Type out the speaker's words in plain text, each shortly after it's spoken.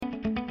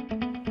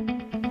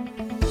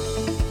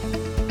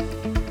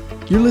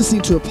You're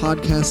listening to a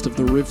podcast of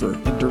The River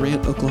in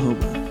Durant,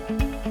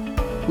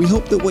 Oklahoma. We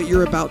hope that what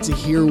you're about to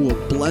hear will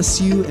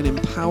bless you and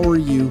empower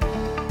you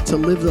to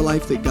live the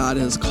life that God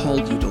has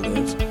called you to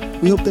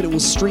live. We hope that it will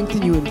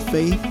strengthen you in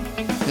faith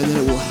and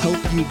that it will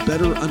help you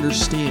better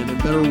understand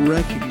and better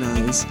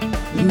recognize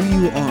who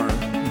you are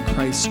in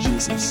Christ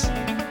Jesus.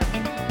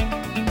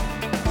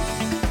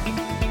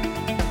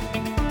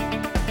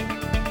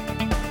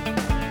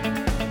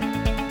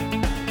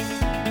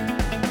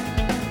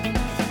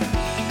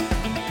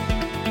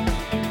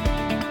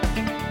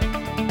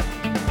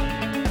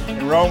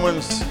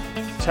 Romans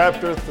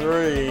chapter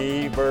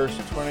 3, verse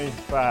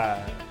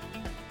 25.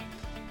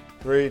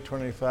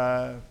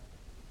 3:25,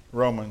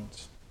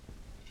 Romans.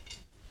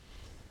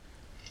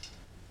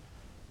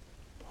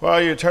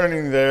 While you're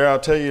turning there, I'll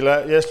tell you,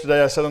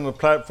 yesterday I sat on the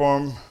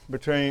platform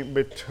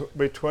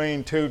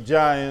between two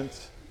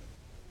giants.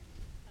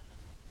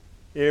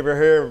 You ever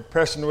hear of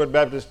Prestonwood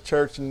Baptist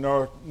Church in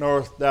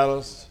North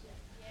Dallas?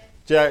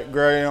 Jack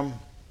Graham,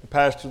 the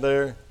pastor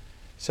there,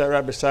 sat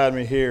right beside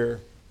me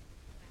here.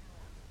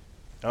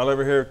 Y'all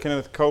ever hear of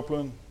Kenneth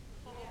Copeland?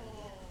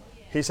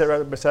 He sat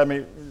right beside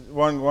me,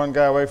 one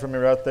guy away from me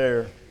right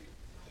there.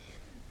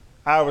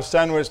 I was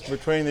sandwiched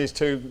between these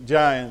two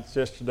giants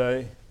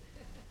yesterday.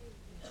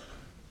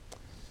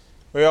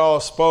 We all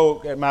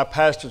spoke at my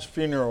pastor's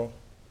funeral.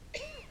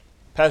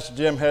 Pastor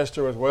Jim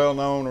Hester was well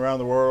known around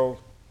the world.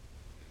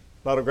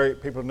 A lot of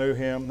great people knew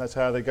him. That's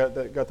how they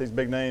got these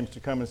big names to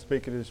come and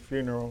speak at his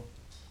funeral.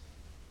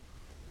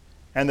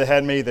 And they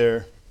had me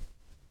there.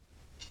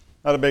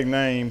 Not a big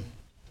name.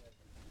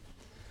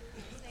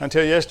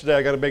 Until yesterday,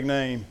 I got a big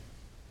name.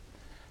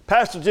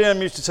 Pastor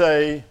Jim used to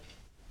say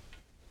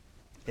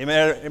he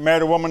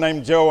married a woman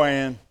named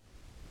Joanne,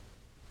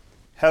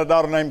 had a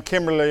daughter named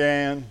Kimberly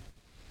Ann,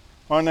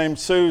 one named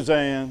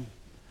Suzanne,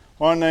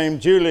 one named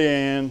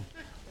Julianne,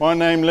 one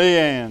named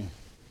Leanne.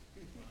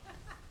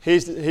 He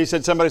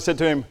said, somebody said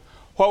to him,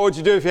 "What would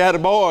you do if you had a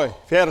boy,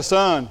 if you had a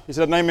son?" He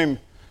said, "Name him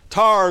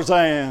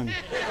Tarzan."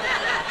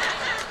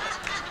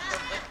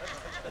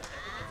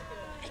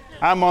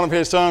 I'm one of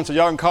his sons, so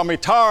y'all can call me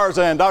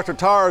Tarzan, Dr.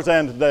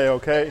 Tarzan today,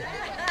 okay?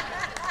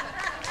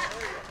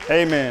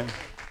 Amen.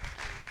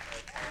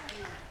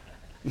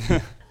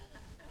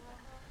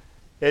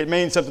 It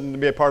means something to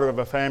be a part of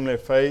a family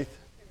of faith.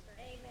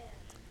 Amen.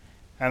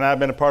 And I've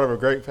been a part of a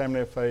great family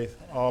of faith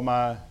all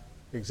my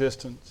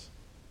existence,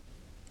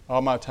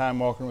 all my time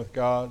walking with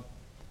God.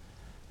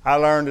 I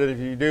learned that if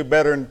you do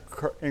better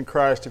in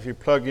Christ, if you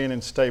plug in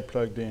and stay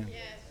plugged in. Yes.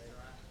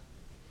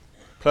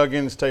 Plug in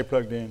and stay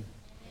plugged in.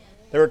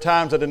 There were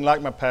times I didn't like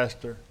my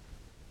pastor.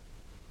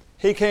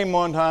 He called me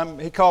one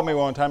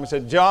time and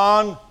said,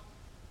 "John,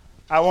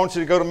 I want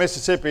you to go to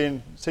Mississippi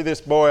and see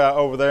this boy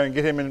over there and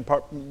get him in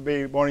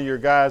be one of your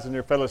guys in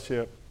your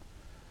fellowship."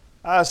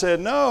 I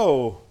said,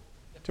 "No,"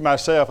 to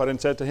myself. I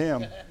didn't say it to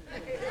him.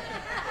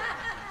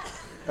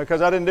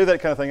 Because I didn't do that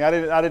kind of thing.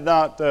 I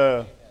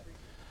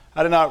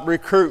did not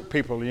recruit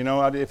people, you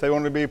know. If they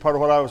wanted to be a part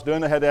of what I was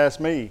doing, they had to ask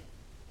me.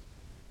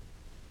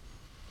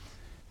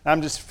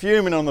 I'm just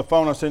fuming on the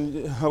phone. I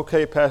said,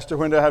 "Okay, Pastor,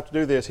 when do I have to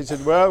do this?" He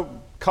said, "Well,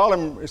 call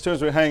him as soon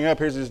as we hang up.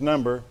 Here's his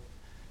number.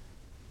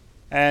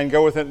 And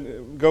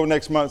go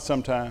next month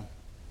sometime."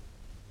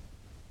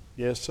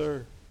 Yes,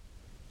 sir.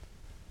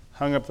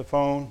 Hung up the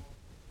phone.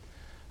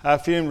 I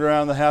fumed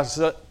around the house.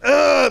 I said,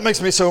 "It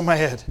makes me so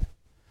mad."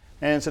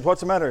 And said, "What's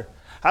the matter?"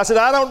 I said,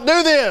 "I don't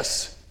do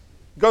this.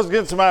 It goes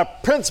against my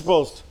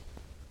principles."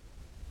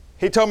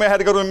 He told me I had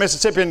to go to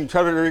Mississippi and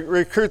try to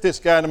recruit this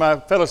guy into my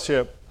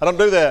fellowship. I don't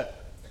do that.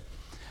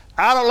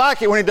 I don't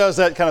like it when he does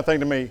that kind of thing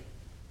to me.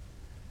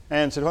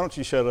 And said, "Why don't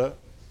you shut up?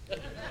 You're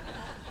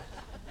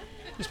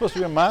supposed to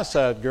be on my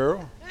side,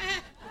 girl."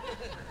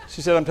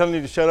 She said, "I'm telling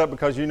you to shut up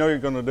because you know you're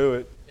going to do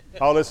it.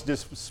 All this is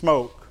just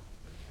smoke."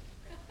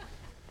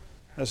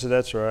 I said,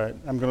 "That's right.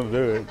 I'm going to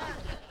do it."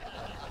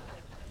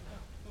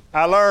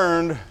 I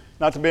learned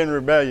not to be in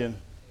rebellion.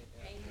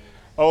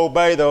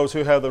 Obey those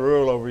who have the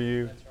rule over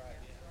you.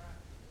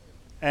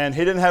 And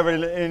he didn't have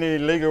any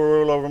legal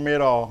rule over me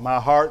at all. My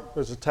heart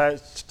was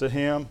attached to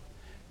him,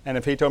 and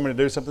if he told me to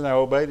do something, I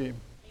obeyed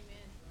him. Amen.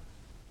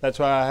 That's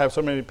why I have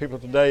so many people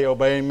today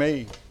obeying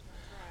me.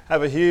 I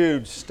have a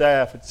huge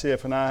staff at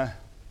CF&I.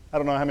 I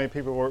don't know how many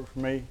people work for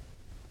me.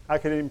 I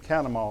couldn't even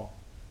count them all.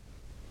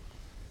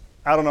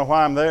 I don't know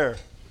why I'm there.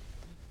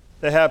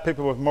 They have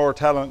people with more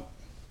talent.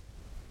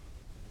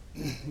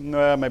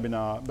 No, maybe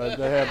not, but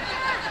they have...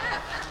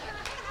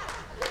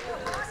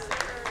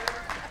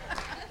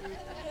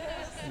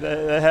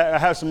 I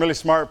have some really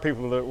smart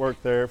people that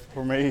work there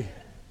for me.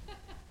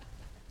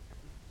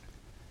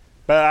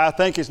 But I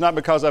think it's not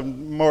because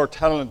I'm more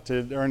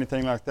talented or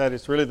anything like that.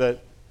 It's really that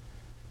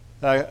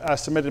I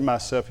submitted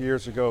myself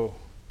years ago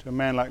to a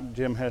man like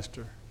Jim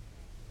Hester.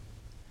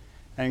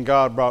 And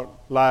God brought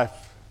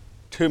life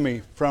to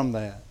me from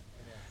that.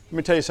 Let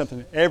me tell you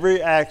something.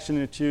 Every action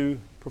that you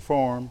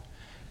perform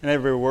and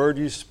every word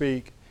you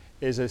speak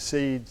is a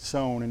seed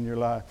sown in your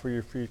life for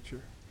your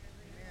future.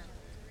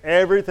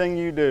 Everything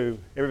you do,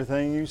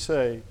 everything you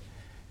say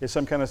is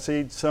some kind of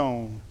seed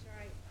sown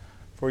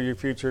for your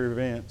future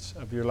events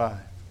of your life.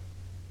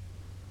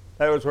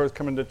 That was worth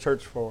coming to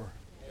church for.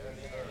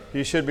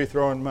 You should be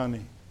throwing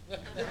money,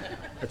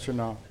 but you're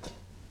not.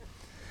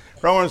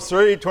 Romans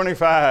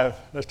 3:25.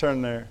 Let's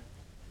turn there.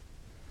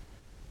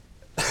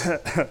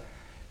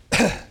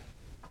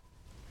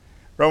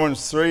 Romans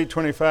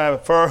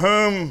 3:25. For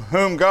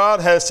whom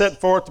God has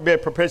set forth to be a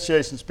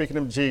propitiation, speaking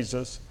of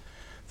Jesus,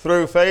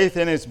 through faith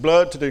in his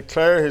blood to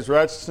declare his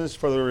righteousness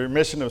for the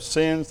remission of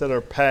sins that are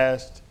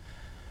past,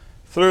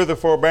 through the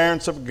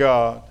forbearance of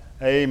God.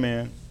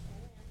 Amen.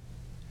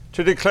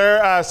 To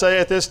declare, I say,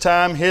 at this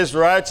time his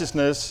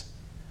righteousness,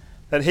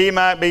 that he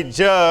might be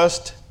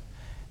just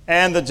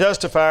and the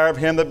justifier of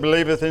him that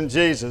believeth in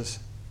Jesus.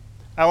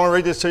 I want to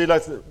read this to you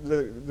like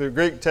the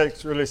Greek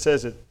text really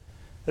says it.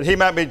 That he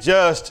might be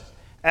just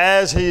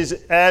as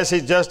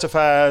he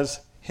justifies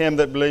him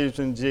that believes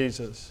in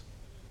Jesus.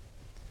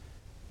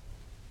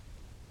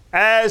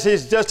 As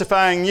he's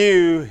justifying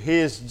you, he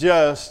is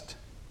just.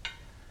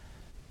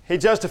 He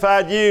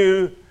justified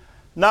you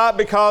not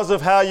because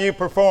of how you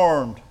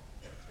performed,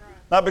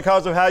 not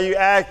because of how you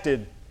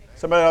acted.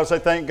 Somebody ought to say,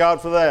 thank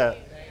God for that.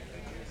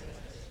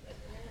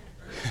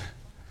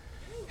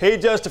 He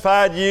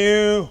justified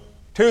you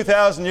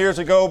 2,000 years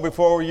ago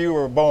before you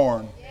were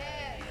born.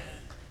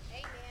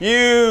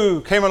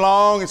 You came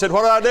along and said,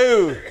 what do I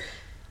do?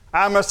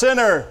 I'm a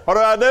sinner. What do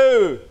I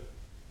do?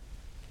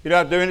 You don't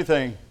have to do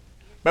anything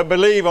but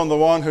believe on the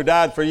one who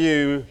died for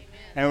you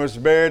and was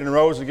buried and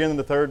rose again on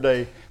the third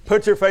day.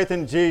 Put your faith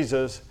in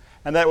Jesus,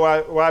 and that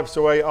wipes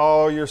away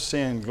all your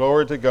sin.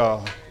 Glory to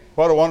God.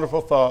 What a wonderful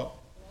thought.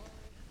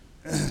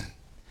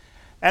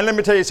 And let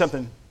me tell you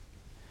something.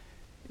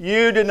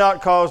 You did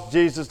not cause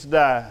Jesus to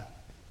die.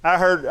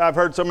 I've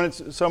heard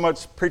so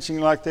much preaching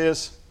like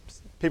this.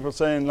 People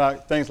saying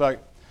things like,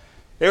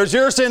 it was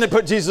your sin that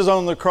put Jesus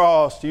on the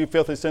cross, you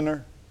filthy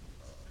sinner.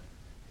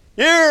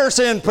 Your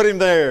sin put him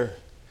there.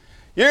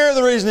 You're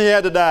the reason he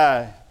had to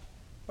die.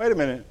 Wait a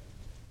minute.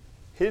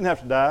 He didn't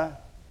have to die.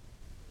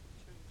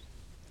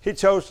 He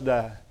chose to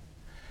die.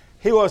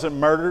 He wasn't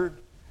murdered.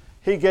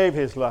 He gave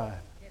his life.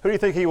 Who do you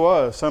think he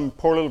was? Some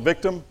poor little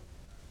victim?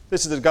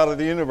 This is the God of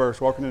the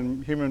universe walking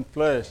in human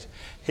flesh.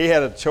 He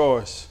had a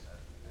choice.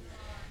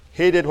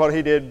 He did what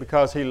he did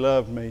because he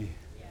loved me.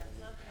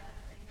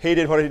 He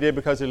did what he did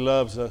because he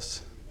loves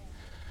us.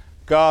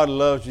 God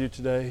loves you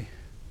today.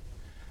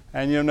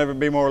 And you'll never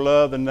be more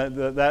loved than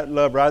that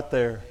love right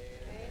there.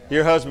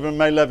 Your husband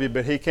may love you,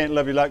 but he can't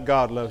love you like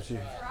God loves you.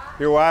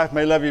 Your wife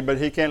may love you, but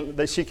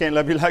she can't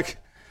love you like...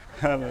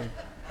 Oh,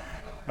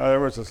 there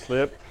was a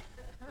slip.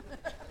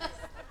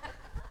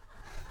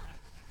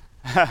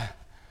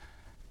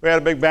 We had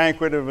a big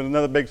banquet of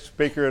another big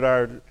speaker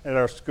at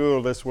our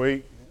school this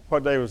week.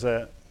 What day was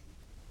that?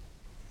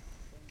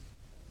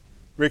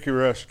 Ricky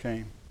Rush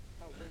came.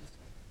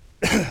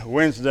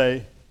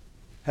 Wednesday,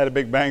 had a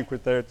big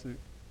banquet there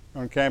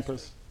on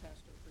campus.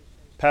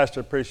 Pastor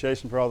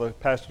appreciation for all the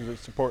pastors that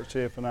support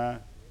CF&I.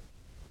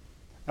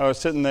 I was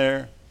sitting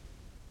there,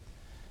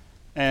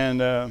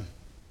 and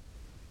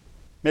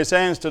Miss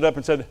Ann stood up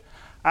and said,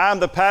 I'm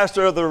the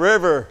pastor of the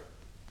river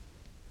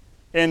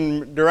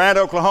in Durant,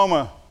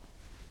 Oklahoma.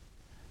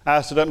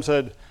 I stood up and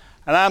said,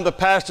 and I'm the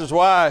pastor's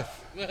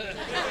wife.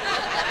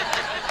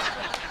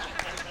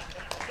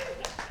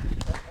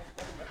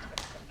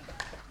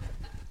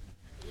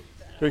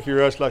 Ricky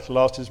Rush like to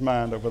lost his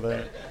mind over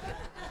that.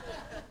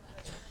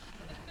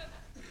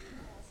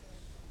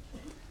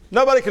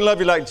 Nobody can love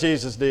you like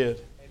Jesus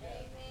did.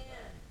 Amen.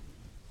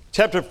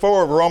 Chapter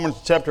 4 of Romans,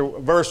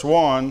 verse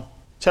 1,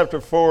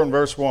 chapter 4 and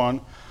verse 1.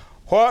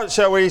 What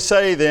shall we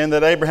say then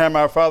that Abraham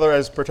our father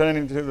as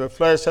pertaining to the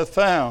flesh hath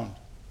found?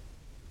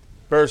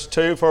 Verse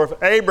 2, for if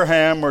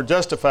Abraham were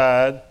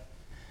justified,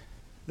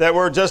 that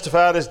word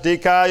justified is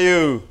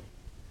dikaiou.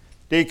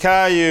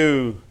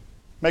 Dikaiou.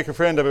 Make a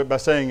friend of it by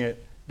saying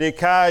it.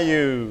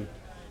 Dikaiou.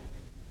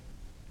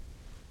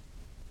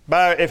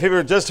 If he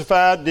were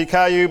justified,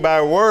 dikaiou,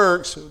 by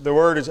works, the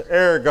word is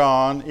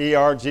ergon,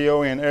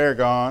 E-R-G-O-N,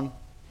 ergon.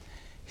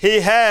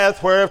 He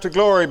hath whereof to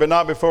glory, but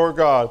not before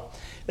God.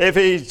 If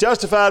he's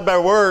justified by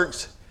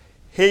works,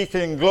 he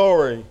can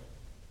glory.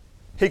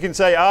 He can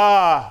say,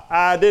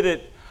 I did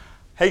it.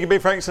 He can be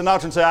Frank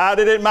Sinatra and say, I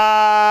did it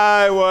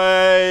my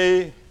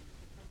way.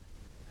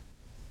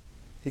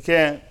 He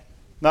can't,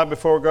 not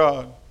before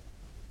God.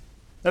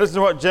 Now listen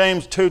to what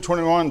James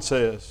 2:21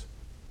 says.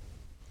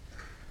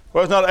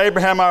 Was not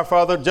Abraham our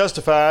father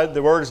justified,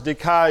 the word is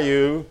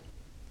dikaiou,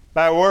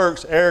 by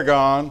works,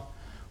 ergon,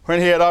 when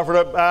he had offered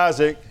up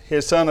Isaac,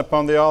 his son,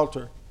 upon the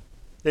altar?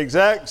 The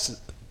exact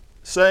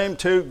same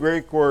two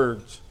Greek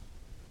words.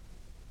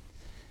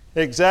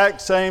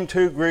 Exact same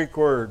two Greek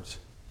words.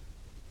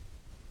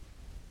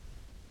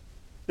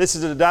 This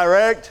is a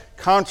direct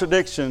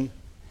contradiction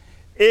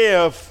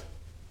if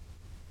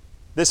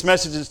this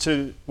message is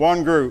to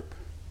one group.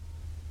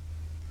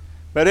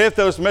 But if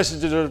those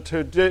messages are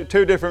to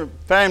two different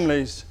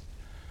families,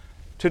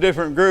 two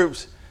different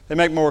groups, they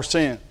make more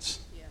sense.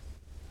 Yeah.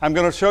 I'm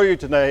going to show you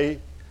today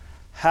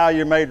how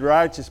you're made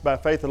righteous by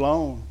faith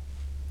alone.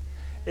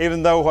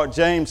 Even though what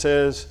James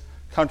says,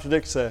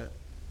 contradicts that. I'm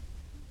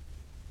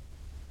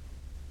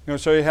going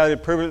to show you how to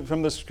prove it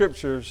from the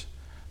Scriptures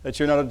that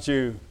you're not a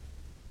Jew.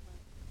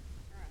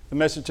 The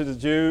message to the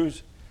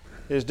Jews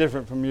is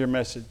different from your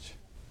message.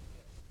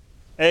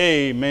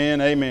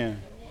 Amen,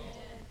 amen.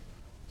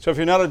 So if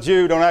you're not a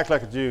Jew, don't act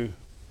like a Jew.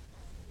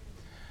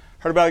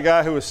 Heard about a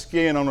guy who was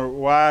skiing on a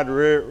wide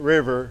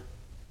river,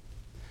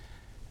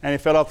 and he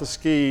fell off the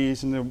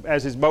skis, and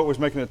as his boat was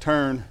making a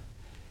turn,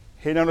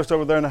 he noticed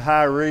over there in the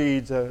high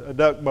reeds a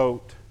duck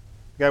boat,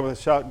 a guy with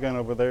a shotgun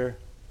over there,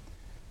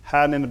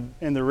 hiding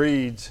in the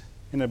reeds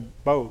in a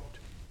boat.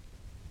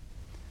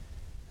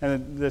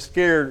 And the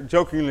skier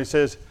jokingly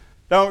says,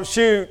 "Don't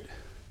shoot."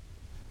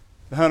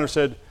 The hunter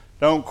said,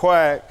 "Don't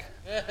quack."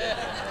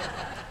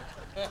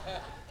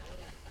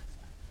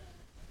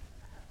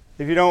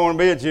 If you don't want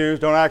to be a Jew,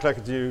 don't act like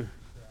a Jew.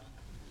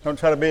 Don't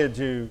try to be a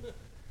Jew.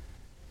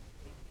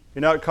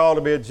 You're not called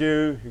to be a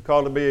Jew, you're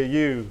called to be a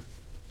you.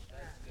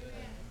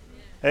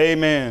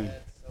 Amen.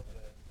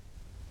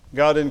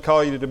 God didn't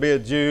call you to be a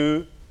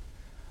Jew.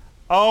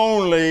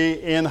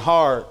 Only in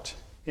heart,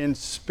 in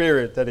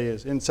spirit, that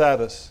is, inside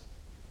us.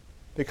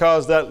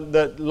 Because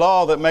that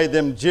law that made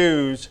them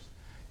Jews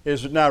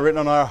is now written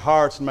on our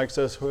hearts and makes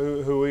us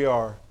who we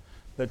are,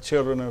 the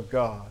children of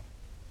God.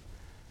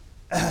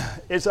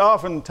 It's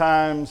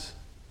oftentimes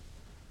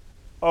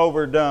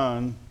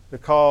overdone to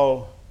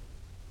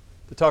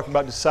talk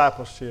about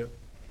discipleship.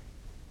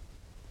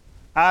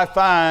 I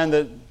find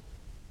that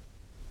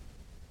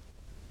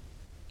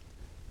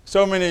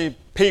so many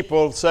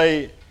people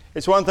say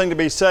it's one thing to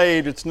be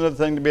saved, it's another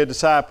thing to be a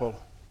disciple.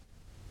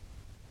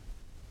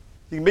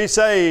 You can be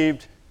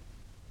saved,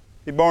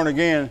 be born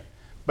again,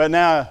 but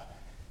now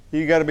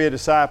you got to be a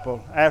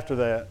disciple after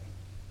that.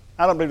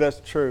 I don't believe that's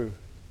true.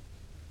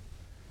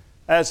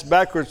 That's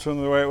backwards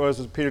from the way it was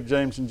with Peter,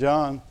 James, and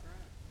John.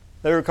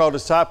 They were called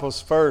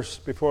disciples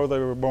first before they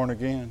were born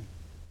again.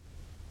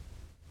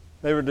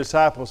 They were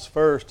disciples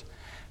first,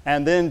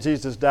 and then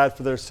Jesus died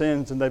for their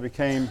sins, and they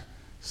became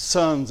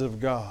sons of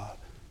God.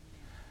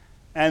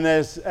 And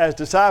as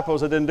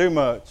disciples, they didn't do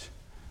much,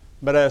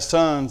 but as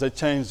sons, they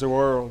changed the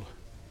world.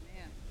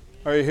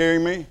 Are you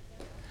hearing me?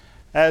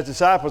 As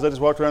disciples, they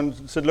just walked around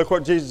and said, "Look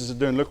what Jesus is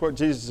doing, look what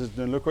Jesus is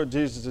doing, look what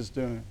Jesus is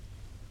doing."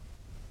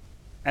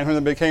 And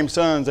when they became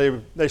sons,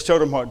 they showed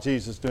them what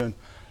Jesus is doing.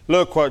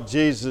 Look what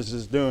Jesus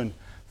is doing.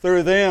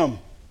 Through them,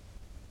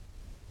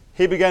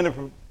 He began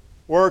to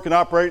work and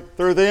operate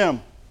through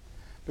them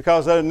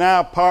because they're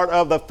now part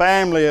of the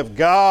family of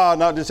God,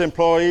 not just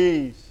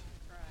employees,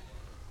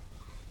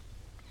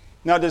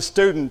 not just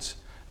students.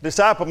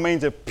 Disciple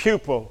means a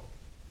pupil,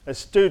 a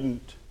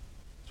student.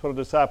 That's what a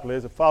disciple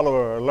is, a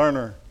follower, a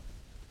learner.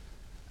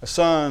 A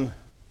son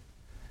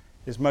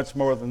is much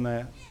more than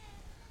that.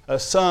 A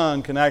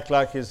son can act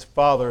like his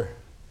father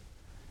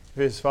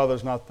if his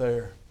father's not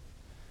there.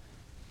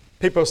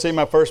 People see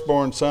my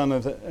firstborn son,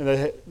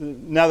 and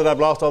now that I've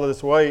lost all of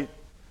this weight,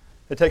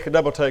 they take a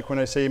double take when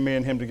they see me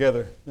and him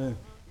together.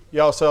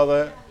 Y'all saw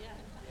that?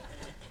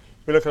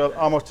 We look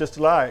almost just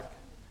alike.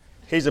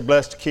 He's a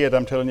blessed kid,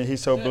 I'm telling you.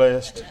 He's so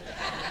blessed.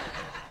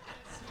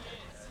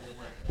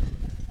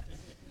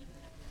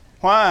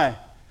 Why?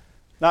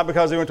 Not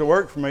because he went to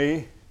work for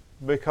me,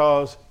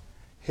 because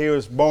he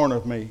was born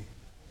of me.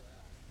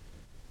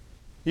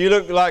 You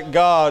look like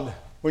God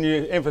when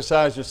you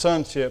emphasize your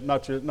sonship,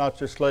 not your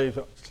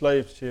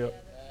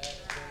slaveship.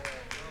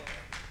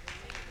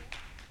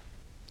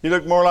 You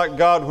look more like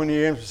God when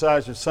you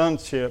emphasize your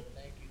sonship,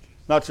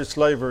 not your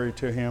slavery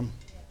to Him.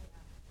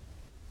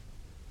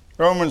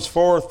 Romans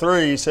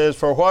 4:3 says,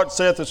 "For what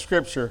saith the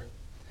Scripture?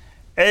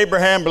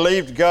 Abraham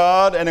believed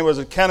God, and it was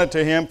accounted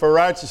to him for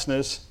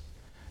righteousness.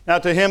 Now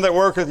to him that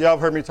worketh," y'all have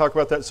heard me talk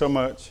about that so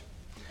much.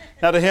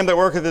 "Now to him that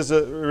worketh is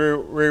a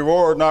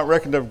reward not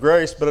reckoned of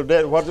grace, but of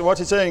debt." What's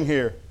he saying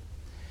here?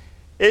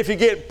 If you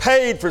get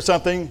paid for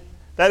something,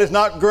 that is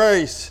not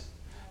grace.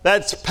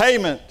 That's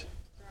payment.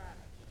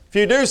 If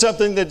you do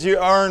something that you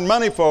earn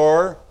money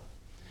for,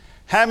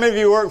 how many of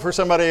you work for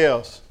somebody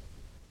else?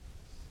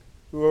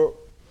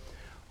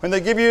 When they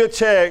give you a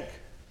check,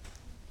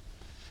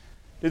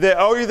 do they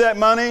owe you that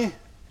money,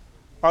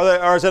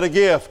 or is it a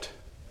gift?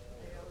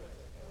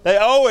 They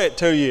owe it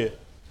to you.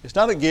 It's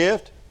not a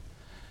gift.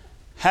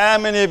 How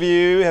many of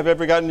you have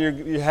ever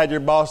had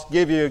your boss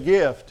give you a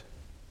gift?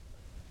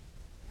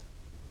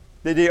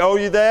 Did he owe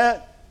you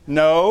that?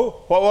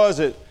 No. What was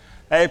it?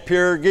 A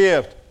pure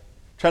gift.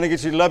 Trying to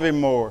get you to love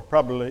him more,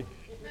 probably.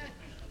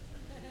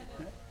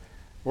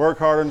 Work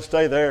harder and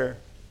stay there.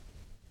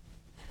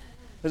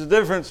 There's a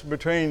difference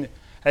between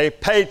a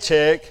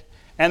paycheck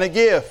and a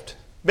gift.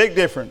 Big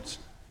difference.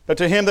 But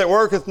to him that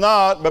worketh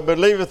not, but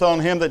believeth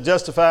on him that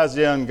justifies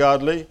the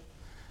ungodly,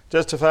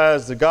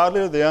 justifies the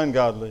godly or the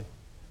ungodly?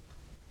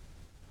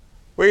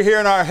 We hear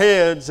in our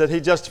heads that he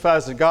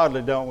justifies the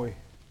godly, don't we?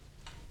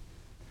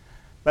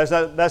 That's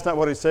not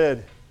what he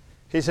said.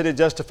 He said he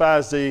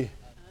justifies the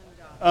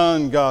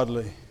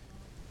ungodly.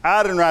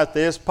 I didn't write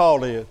this, Paul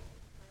did.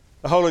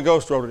 The Holy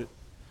Ghost wrote it.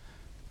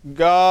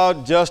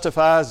 God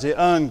justifies the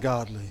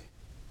ungodly.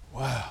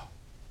 Wow.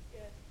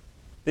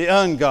 The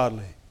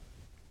ungodly.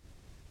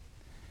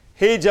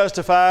 He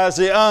justifies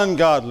the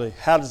ungodly.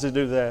 How does he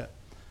do that?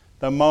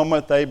 The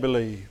moment they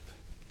believe.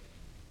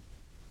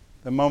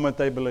 The moment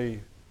they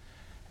believe.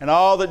 And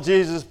all that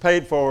Jesus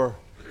paid for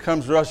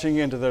comes rushing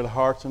into their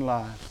hearts and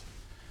lives.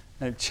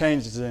 And it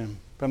changes them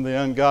from the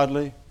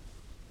ungodly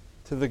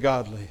to the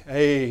godly.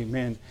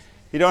 Amen.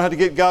 You don't have to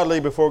get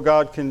godly before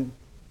God can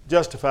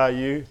justify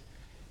you.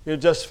 You're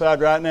justified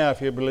right now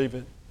if you believe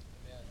it.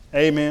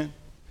 Amen.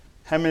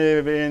 How many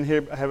of you in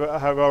here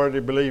have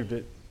already believed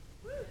it?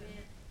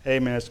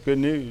 Amen. That's good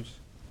news.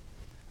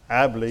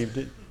 I believed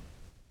it.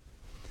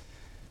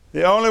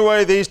 The only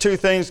way these two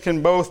things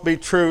can both be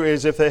true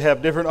is if they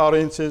have different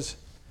audiences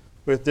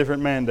with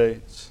different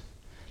mandates.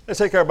 Let's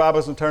take our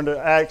Bibles and turn to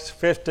Acts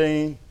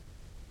 15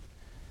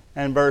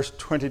 and verse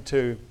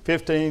 22.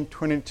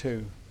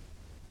 15:22.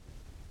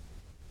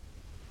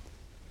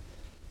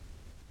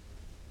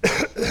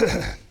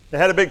 They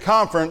had a big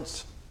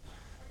conference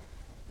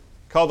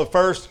called the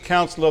First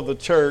Council of the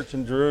Church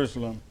in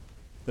Jerusalem,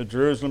 the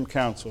Jerusalem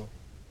Council.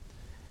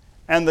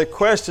 And the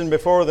question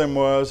before them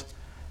was,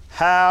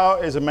 how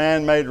is a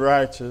man made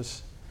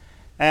righteous,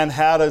 and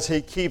how does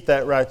he keep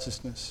that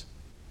righteousness?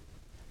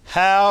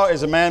 How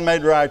is a man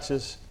made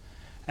righteous,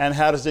 and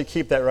how does he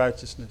keep that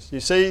righteousness? You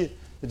see,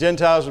 the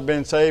Gentiles were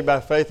being saved by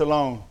faith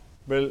alone,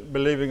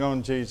 believing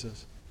on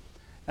Jesus.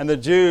 And the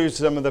Jews,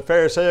 some of the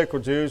Pharisaical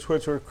Jews,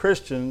 which were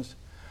Christians,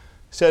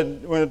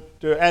 went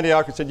to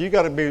Antioch and said, you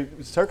got to be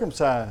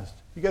circumcised.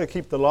 You got to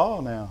keep the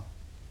law now.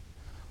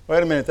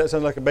 Wait a minute, that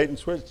sounds like a bait and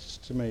switch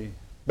to me.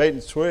 Bait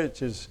and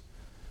switch is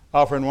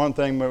offering one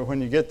thing, but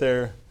when you get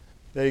there,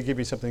 they give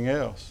you something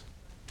else.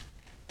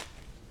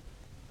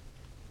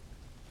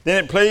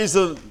 Then it pleased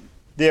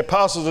the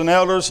apostles and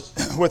elders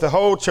with the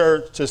whole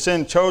church to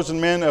send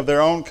chosen men of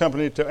their own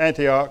company to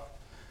Antioch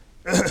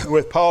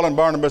with Paul and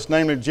Barnabas,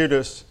 namely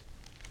Judas,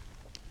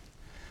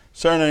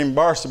 surnamed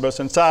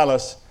Barsabas, and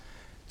Silas,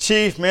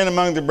 chief men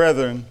among the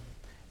brethren.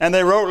 And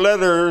they wrote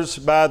letters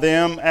by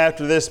them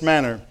after this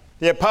manner.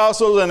 The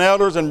apostles and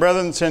elders and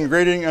brethren send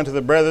greeting unto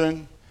the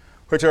brethren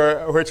which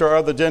are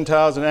of the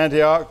Gentiles in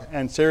Antioch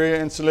and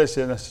Syria and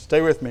Cilicia. Now,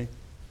 stay with me.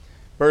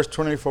 Verse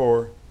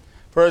 24.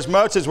 For as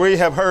much as we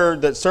have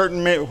heard that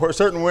certain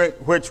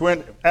which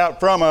went out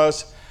from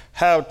us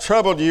have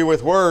troubled you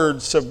with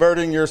words,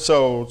 subverting your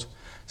souls,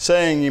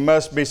 saying you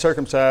must be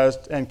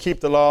circumcised and keep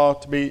the law,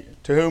 to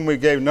whom we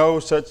gave no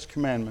such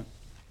commandment.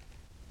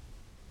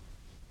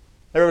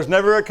 There was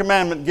never a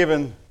commandment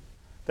given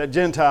that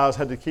Gentiles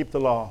had to keep the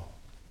law.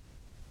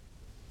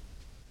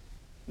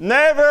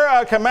 Never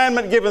a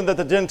commandment given that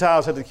the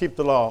Gentiles had to keep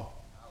the law.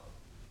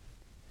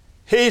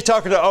 He's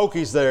talking to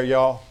Okies there,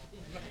 y'all.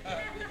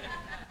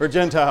 We're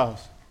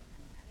Gentiles.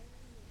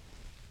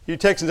 You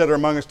Texans that are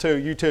among us too,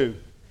 you too.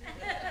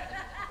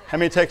 How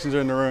many Texans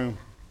are in the room?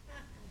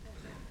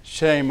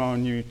 Shame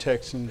on you,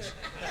 Texans.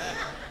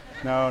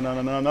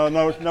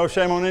 No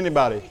shame on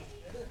anybody.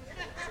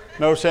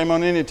 No shame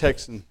on any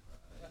Texan.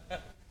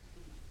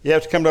 You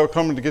have to come to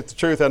Oklahoma to get the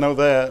truth, I know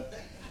that.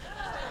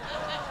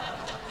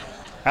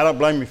 I don't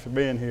blame you for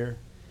being here.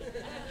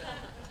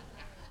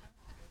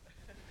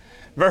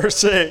 Verse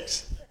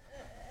 6.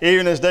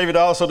 Even as David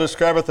also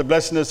describeth the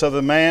blessedness of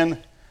the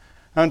man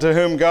unto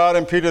whom God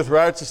imputeth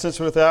righteousness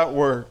without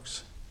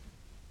works.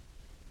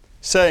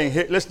 Saying,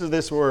 listen to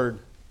this word.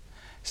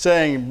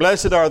 Saying,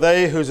 blessed are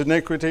they whose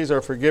iniquities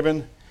are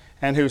forgiven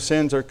and whose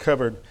sins are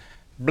covered.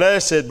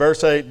 Blessed,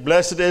 verse 8,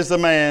 blessed is the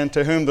man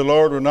to whom the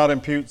Lord will not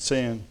impute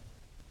sin.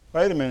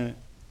 Wait a minute.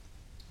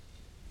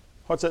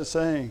 What's that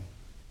saying?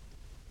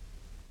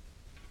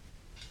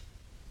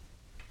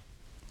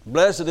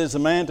 Blessed is the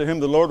man to whom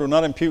the Lord will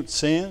not impute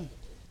sin.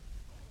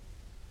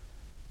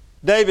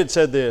 David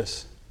said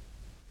this.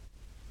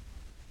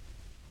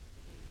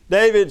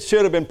 David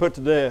should have been put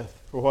to death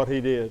for what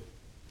he did.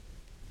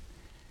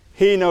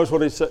 He knows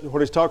what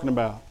he's talking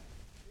about.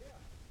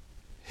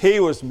 He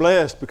was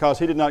blessed because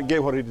he did not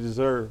get what he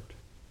deserved.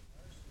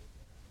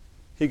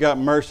 He got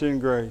mercy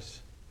and grace.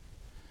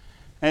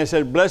 And he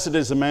said, blessed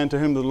is the man to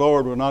whom the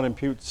Lord will not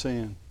impute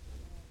sin.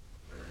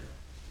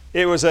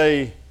 It was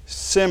a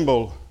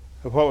symbol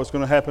of what was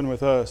going to happen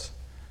with us.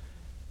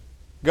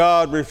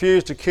 God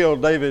refused to kill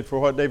David for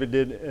what David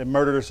did, a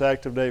murderous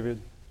act of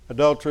David.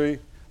 Adultery,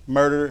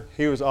 murder,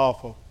 he was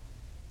awful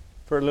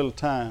for a little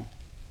time.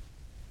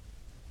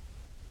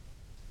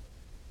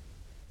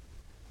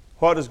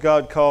 What does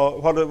God call,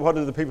 what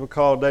did the people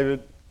call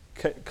David,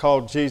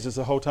 call Jesus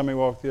the whole time he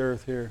walked the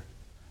earth here?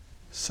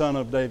 Son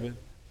of David.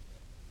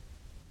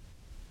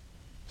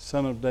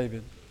 Son of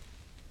David.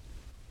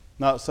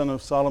 Not son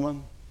of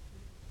Solomon.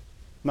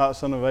 Not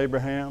son of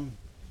Abraham.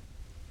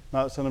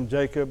 Not son of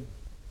Jacob.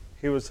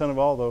 He was son of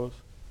all those.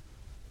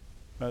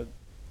 But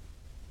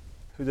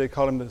who they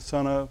call him the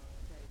son of?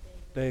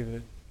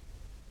 David.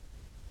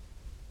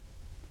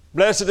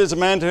 Blessed is the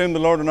man to whom the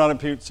Lord will not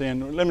impute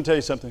sin. Let me tell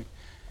you something.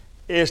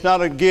 It's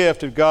not a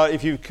gift of God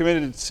if you've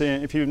committed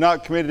sin, if you've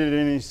not committed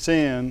any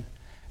sin,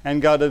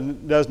 and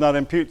God does not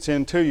impute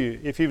sin to you.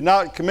 If you've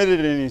not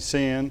committed any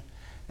sin,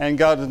 and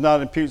God does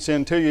not impute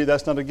sin to you,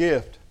 that's not a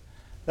gift.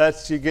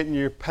 That's you getting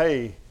your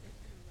pay.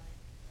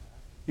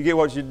 You get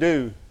what you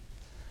do.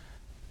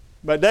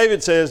 But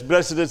David says,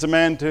 blessed is the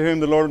man to whom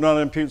the Lord will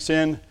not impute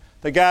sin.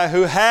 The guy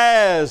who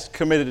has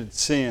committed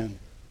sin,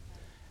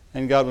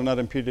 and God will not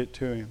impute it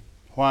to him.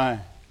 Why?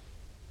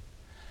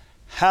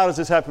 How does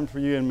this happen for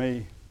you and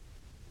me?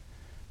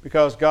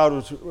 Because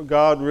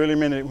God really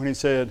meant it when he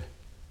said,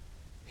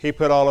 he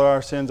put all of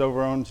our sins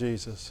over on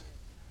Jesus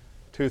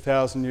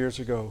 2,000 years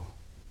ago.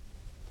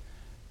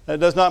 That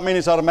does not mean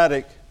it's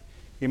automatic.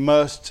 You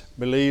must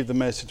believe the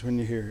message when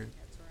you hear it.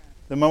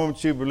 The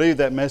moment you believe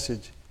that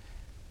message,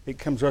 it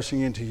comes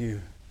rushing into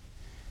you.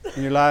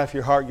 In your life,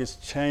 your heart gets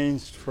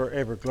changed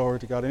forever. Glory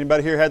to God.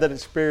 Anybody here had that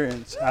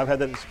experience? I've had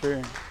that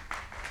experience.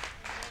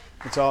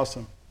 It's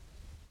awesome.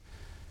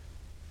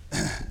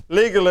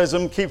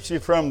 Legalism keeps you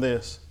from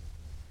this.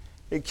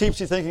 It keeps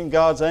you thinking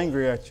God's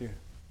angry at you.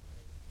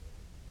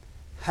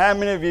 How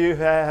many of you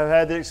have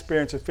had the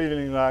experience of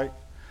feeling like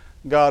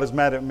God is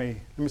mad at me?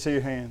 Let me see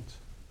your hands.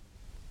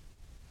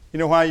 You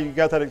know why you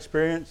got that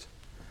experience?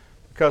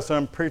 Because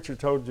some preacher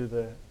told you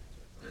that.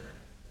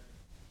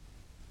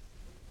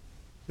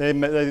 They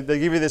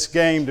give you this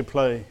game to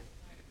play.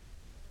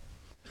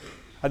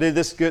 I did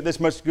this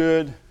much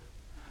good.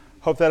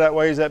 Hope that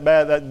outweighs that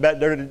bad,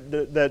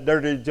 that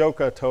dirty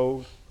joke I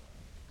told.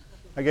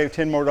 I gave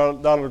 $10 more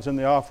in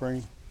the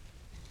offering.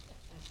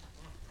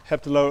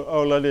 Helped the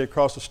old lady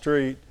across the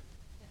street.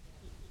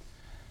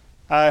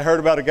 I heard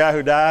about a guy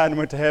who died and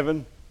went to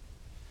heaven.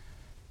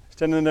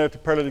 Standing there at the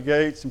pearly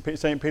gates, and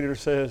St. Peter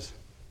says,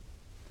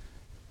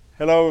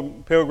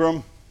 hello,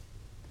 pilgrim.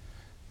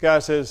 The guy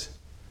says,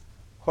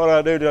 what do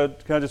I do?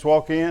 Can I just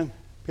walk in?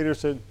 Peter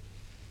said,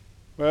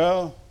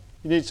 well,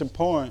 you need some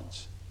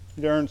points.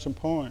 You need to earn some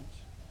points.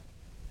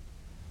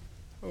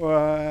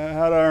 Well,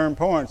 how do I earn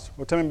points?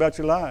 Well, tell me about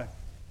your life.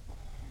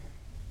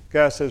 The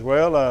guy says,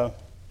 well,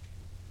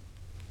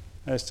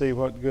 let's see,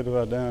 what good have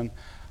I done?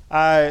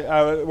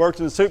 I worked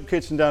in the soup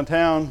kitchen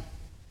downtown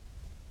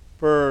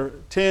for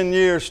 10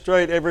 years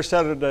straight every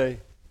Saturday.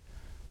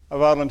 I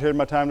volunteered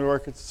my time to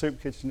work at the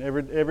soup kitchen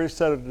every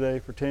Saturday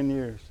for 10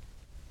 years.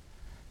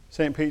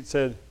 St. Pete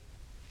said,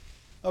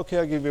 okay,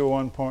 I'll give you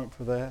 1 point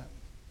for that.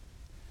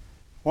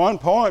 1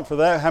 point for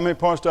that? How many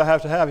points do I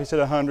have to have? He said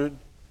 100.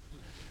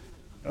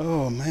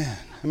 Oh, man,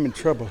 I'm in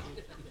trouble.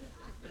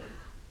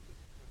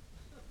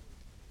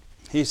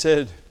 He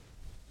said,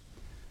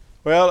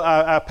 well,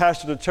 I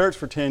pastored a church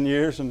for 10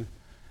 years, and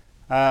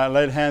I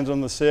laid hands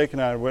on the sick,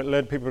 and I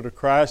led people to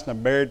Christ, and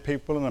I buried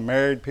people, and I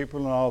married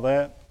people, and all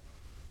that.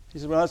 He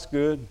said, well, that's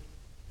good.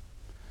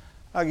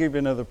 I'll give you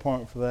another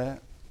point for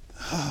that.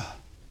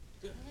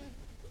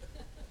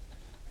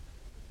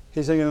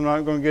 He's thinking, I'm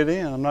not going to get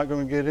in. I'm not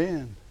going to get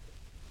in.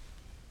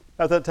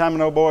 At that time,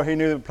 an old boy, he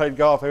knew that played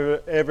golf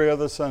every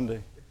other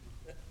Sunday.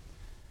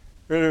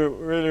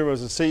 Really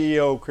was a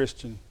CEO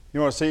Christian. You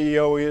know what a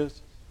CEO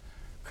is?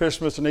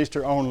 Christmas and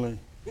Easter only.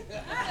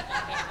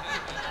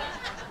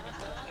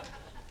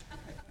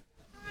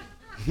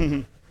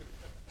 He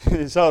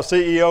saw a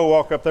CEO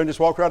walk up there and just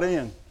walk right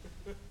in.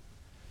 He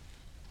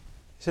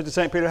said to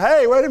St. Peter,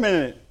 hey, wait a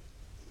minute.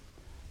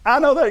 I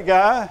know that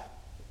guy.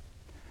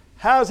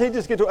 How does he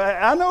just get to,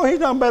 I know he's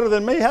done better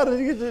than me. How did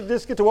he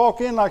just get to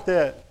walk in like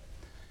that?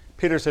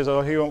 Peter says,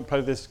 oh, he won't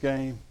play this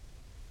game.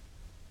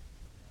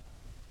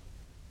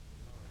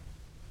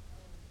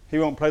 He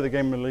won't play the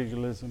game of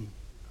legalism.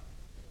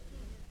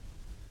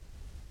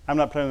 I'm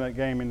not playing that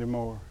game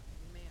anymore.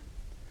 Amen.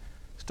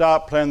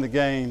 Stop playing the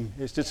game.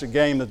 It's just a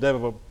game the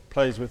devil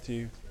plays with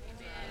you.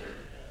 Amen.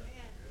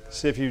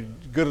 See if you're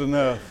good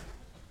enough.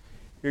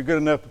 You're good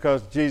enough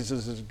because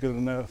Jesus is good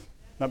enough,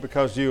 not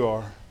because you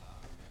are.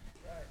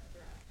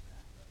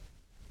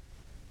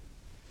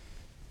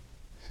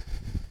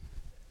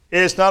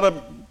 It's not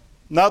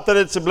that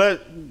it's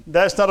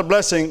that's not a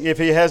blessing if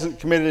he hasn't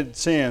committed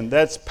sin.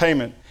 That's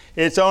payment.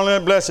 It's only a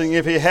blessing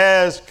if he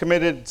has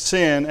committed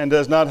sin and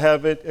does not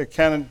have it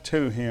accounted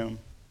to him.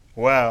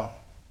 Wow.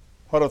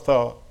 What a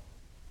thought.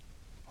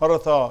 What a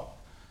thought.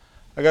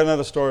 I got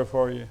another story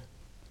for you.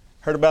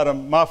 Heard about a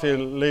mafia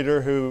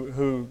leader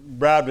who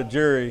bribed a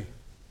jury,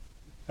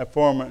 a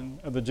foreman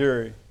of the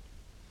jury.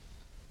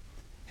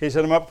 He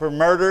said, I'm up for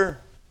murder.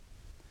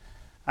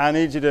 I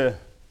need you to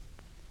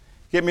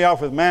get me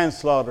off with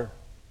manslaughter.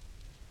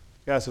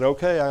 The guy said,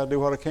 okay, I'll do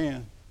what I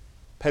can.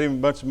 Paid him a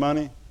bunch of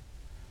money.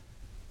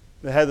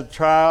 They had the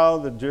trial.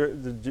 The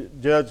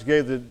judge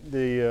gave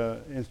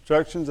the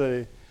instructions.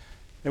 They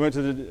went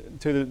to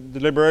the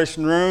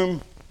deliberation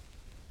room.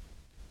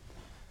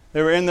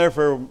 They were in there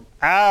for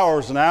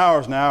hours and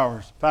hours and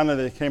hours.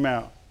 Finally, they came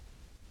out.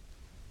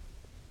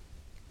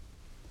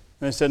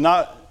 And they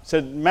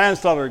said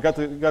manslaughter. Got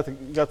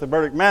the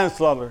verdict,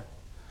 manslaughter.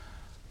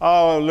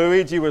 Oh,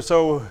 Luigi was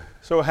so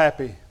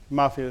happy,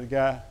 mafia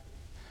guy,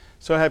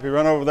 so happy.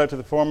 Run over there to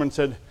the foreman and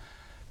said,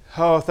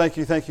 oh, thank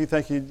you.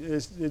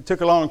 It took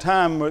a long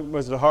time.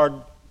 Was it a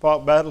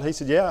hard-fought battle? He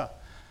said, yeah.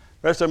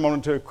 The rest of them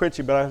wanted to acquit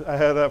you, but I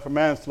had that for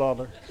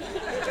manslaughter.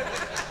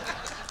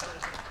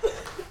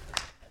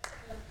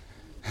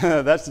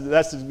 That's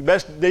the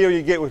best deal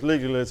you get with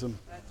legalism.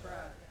 That's right.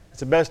 It's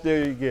the best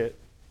deal you get.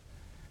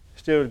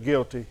 still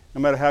guilty.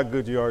 No matter how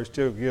good you are, you're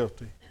still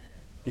guilty.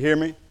 You hear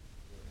me?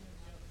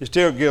 You're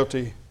still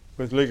guilty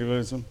with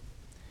legalism.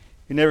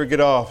 You never get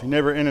off. You're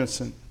never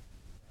innocent.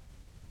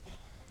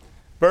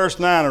 Verse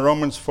 9 of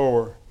Romans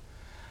 4.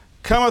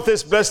 Cometh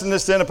this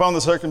blessedness then upon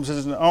the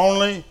circumcision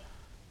only,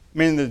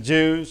 meaning the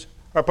Jews,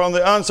 or upon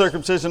the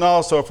uncircumcision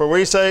also? For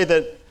we say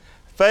that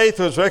faith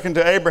was reckoned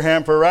to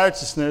Abraham for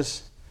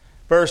righteousness.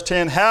 Verse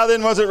 10, how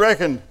then was it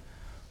reckoned?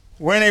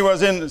 When he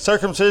was in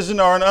circumcision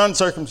or in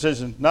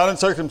uncircumcision? Not in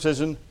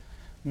circumcision,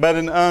 but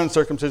in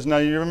uncircumcision. Now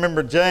you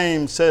remember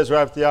James says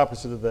right the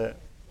opposite of that.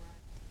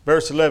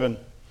 Verse 11,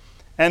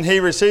 and he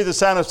received the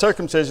sign of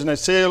circumcision, a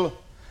seal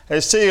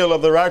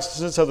of the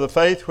righteousness of the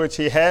faith which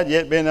he had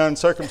yet been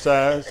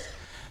uncircumcised,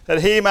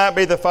 that he might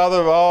be the father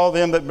of all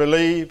them that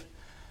believe,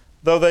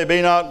 though they be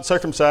not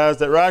circumcised,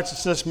 that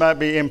righteousness might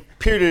be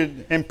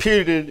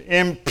imputed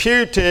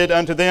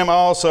unto them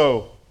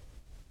also.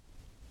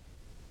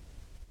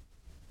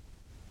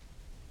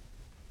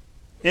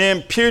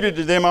 Imputed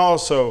to them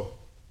also.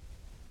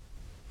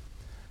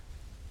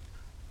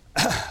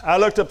 I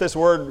looked up this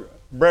word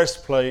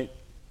breastplate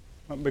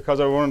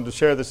because I wanted to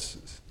share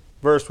this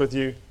verse with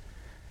you.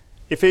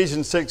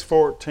 Ephesians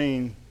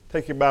 6:14.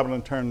 Take your Bible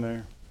and turn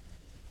there.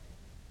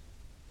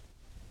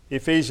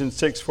 Ephesians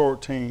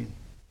 6:14.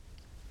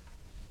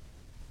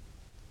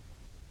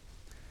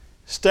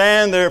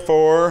 Stand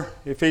therefore,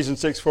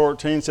 Ephesians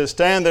 6:14 says,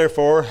 stand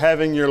therefore,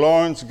 having your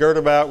loins girt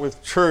about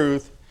with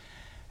truth,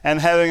 and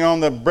having on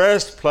the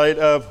breastplate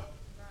of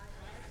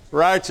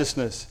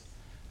righteousness.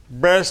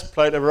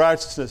 Breastplate of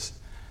righteousness.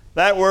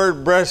 That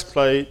word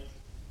breastplate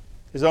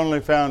is only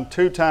found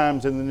 2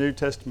 times in the New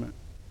Testament.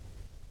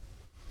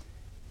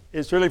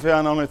 It's really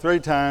found only 3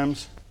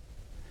 times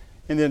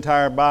in the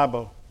entire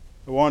Bible.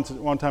 One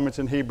time it's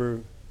in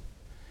Hebrew,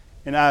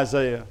 in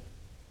Isaiah.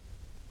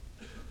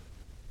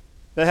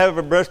 They have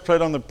a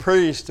breastplate on the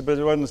priest, but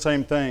it wasn't the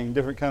same thing,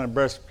 different kind of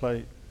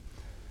breastplate.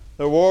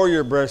 The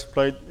warrior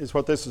breastplate is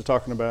what this is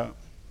talking about.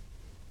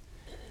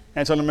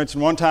 And it's only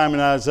mentioned 1 time in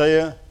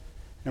Isaiah,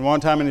 and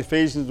 1 time in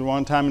Ephesians, and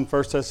 1 time in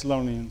 1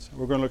 Thessalonians.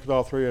 We're going to look at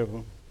all 3 of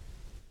them.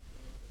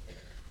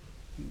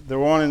 The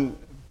one in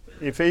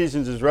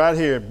Ephesians is right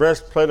here,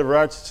 breastplate of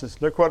righteousness.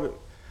 Look what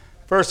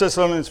 1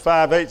 Thessalonians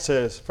 5:8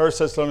 says. 1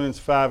 Thessalonians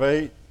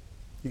 5:8.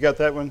 You got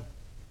that one?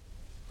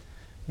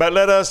 But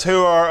let us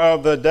who are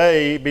of the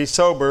day be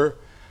sober,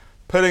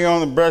 putting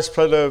on the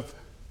breastplate of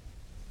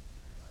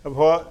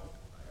what?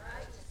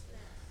 Righteousness.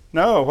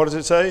 No, what does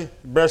it say?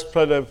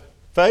 Breastplate of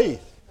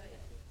faith.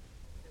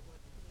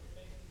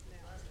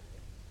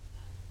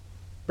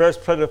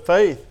 Breastplate of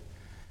faith.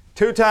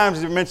 2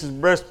 times it mentions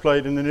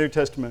breastplate in the New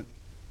Testament.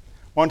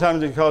 1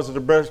 time he calls it a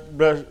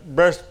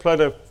breastplate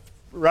of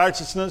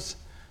righteousness.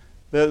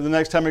 The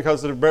next time he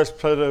calls it a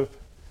breastplate of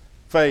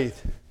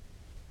faith.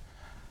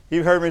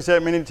 You've heard me say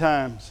it many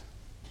times.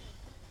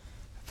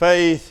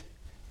 Faith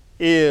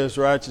is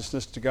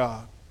righteousness to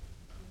God.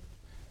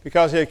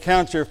 Because He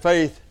counts your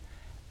faith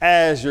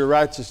as your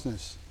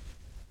righteousness.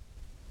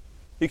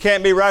 You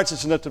can't be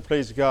righteous enough to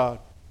please God.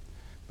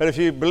 But if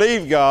you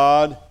believe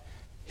God,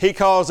 He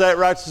calls that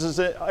righteousness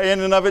in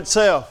and of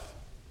itself.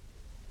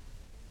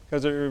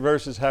 Because it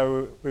reverses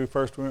how we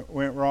first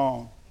went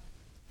wrong.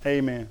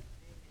 Amen.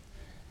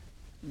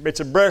 It's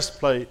a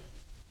breastplate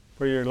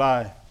for your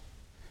life.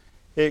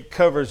 It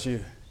covers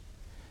you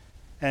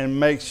and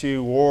makes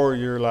you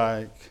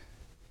warrior-like.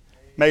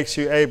 Makes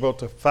you able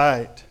to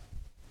fight.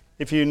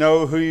 If you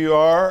know who you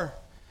are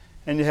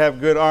and you have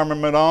good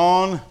armament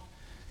on,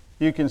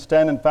 you can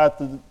stand and fight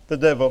the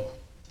devil.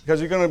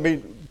 Because you're going to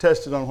be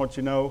tested on what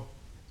you know.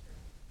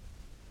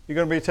 You're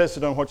going to be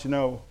tested on what you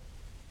know.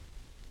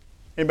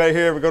 Anybody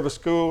here ever go to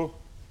school?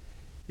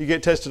 You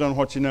get tested on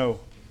what you know.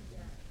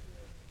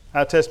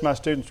 I test my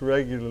students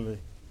regularly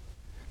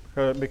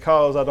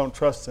because I don't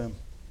trust them.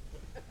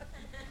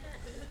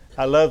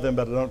 I love them,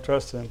 but I don't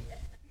trust them.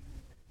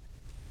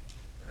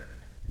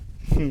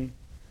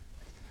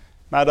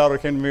 My daughter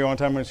came to me one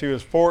time when she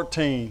was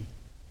 14.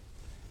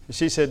 And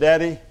she said,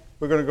 Daddy,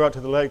 we're going to go out to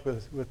the lake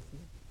with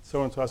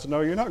so-and-so. I said,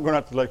 no, you're not going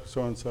out to the lake with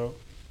so-and-so.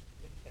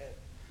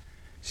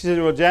 She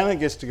said, well, Janet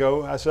gets to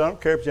go. I said, I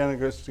don't care if Janet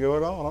gets to go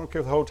at all. I don't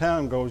care if the whole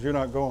town goes. You're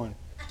not going.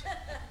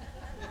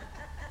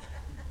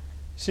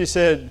 She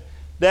said,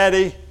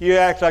 Daddy, you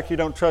act like you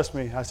don't trust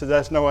me. I said,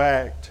 that's no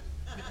act.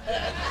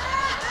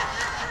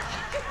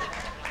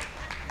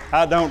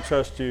 I don't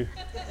trust you.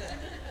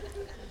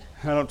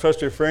 I don't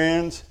trust your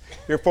friends.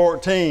 You're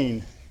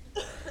 14.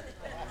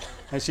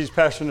 And she's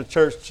pastoring a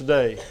church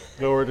today.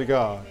 Glory to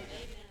God.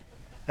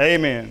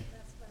 Amen.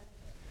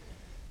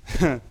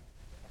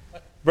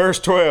 Verse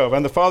 12,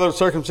 and the father of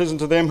circumcision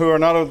to them who are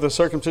not of the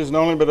circumcision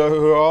only, but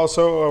who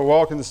also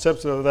walk in the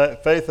steps of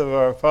that faith of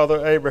our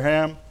father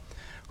Abraham,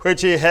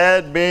 which he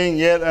had being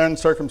yet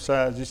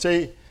uncircumcised. You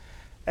see,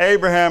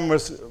 Abraham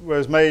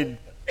was made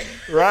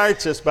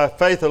righteous by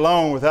faith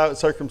alone without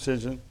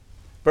circumcision.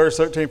 Verse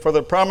 13, for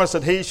the promise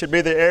that he should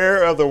be the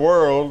heir of the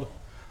world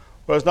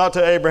was not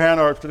to Abraham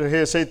or to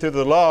his seed through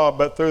the law,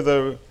 but through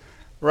the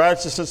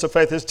righteousness of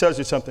faith. This tells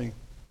you something.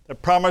 The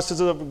promises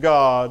of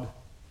God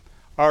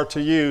are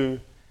to you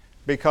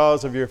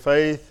because of your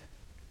faith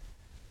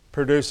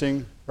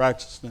producing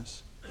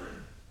righteousness.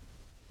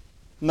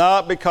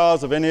 Not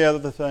because of any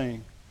other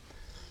thing.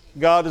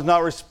 God does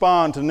not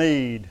respond to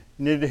need.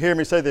 You need to hear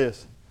me say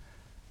this.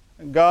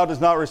 God does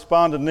not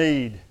respond to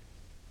need.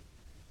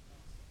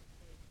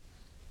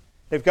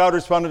 If God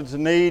responded to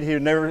need, He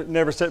would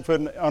never set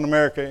foot on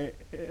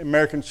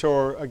American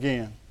shore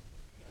again.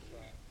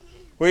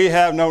 We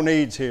have no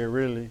needs here,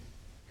 really.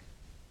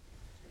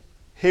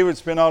 He would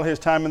spend all His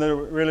time in the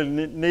really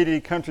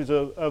needy countries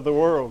of the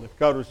world if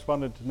God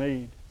responded to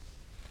need.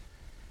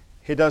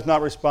 He does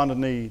not respond to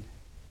need.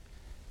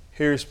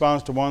 He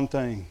responds to one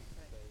thing.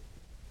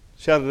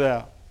 Shout it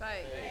out.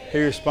 Faith. He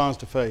responds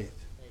to faith.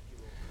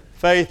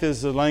 Faith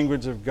is the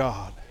language of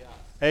God.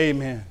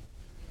 Amen.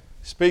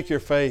 Speak your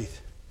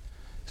faith.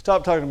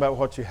 Stop talking about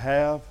what you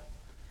have.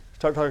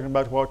 Start talking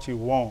about what you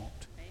want.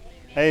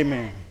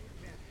 Amen.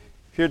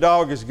 If your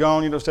dog is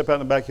gone, you don't step out in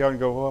the backyard and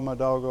go, oh, my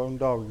doggone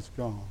dog is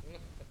gone.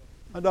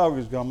 My dog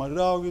is gone. My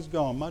dog is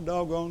gone. My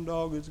doggone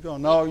dog is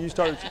gone. No, you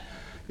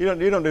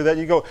don't do that.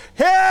 You go,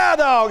 here,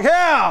 dog,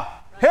 here.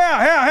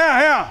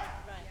 Here.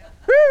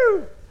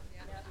 Woo!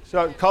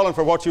 Start calling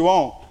for what you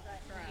want.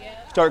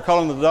 Start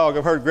calling the dog.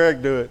 I've heard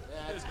Greg do it.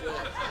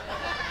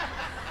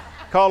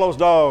 Call those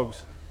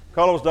dogs.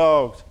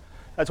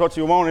 That's what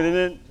you want, isn't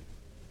it?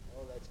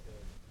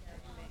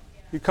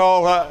 You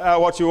call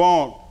out what you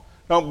want.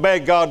 Don't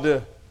beg God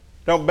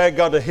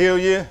to heal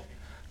you.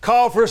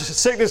 Call for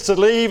sickness to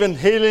leave and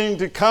healing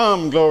to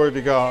come. Glory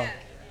to God.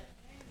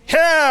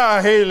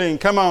 Here, healing.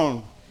 Come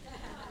on.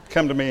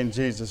 Come to me in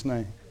Jesus'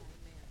 name.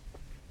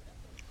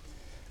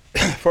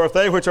 For if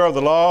they which are of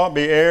the law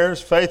be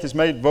heirs, faith is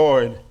made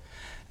void,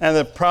 and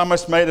the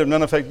promise made of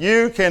none effect.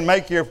 You can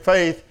make your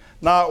faith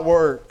not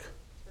work.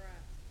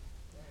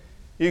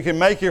 You can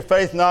make your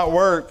faith not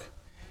work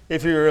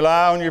if you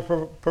rely on your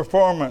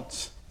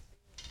performance.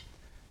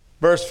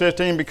 Verse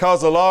 15,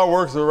 because the law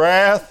works the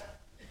wrath,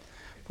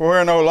 for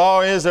where no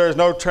law is, there is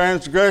no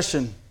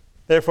transgression.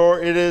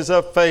 Therefore it is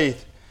of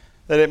faith,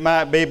 that it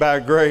might be by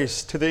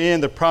grace, to the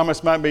end the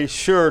promise might be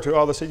sure to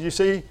all the seed. You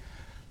see,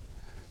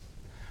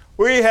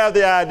 we have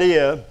the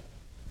idea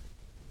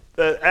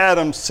that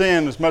Adam's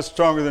sin was much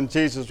stronger than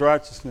Jesus'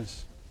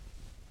 righteousness.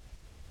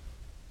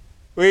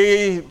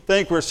 We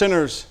think we're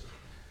sinners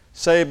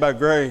saved by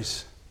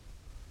grace.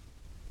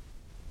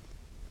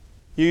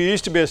 You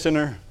used to be a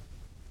sinner,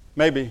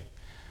 maybe,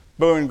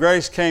 but when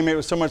grace came, it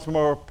was so much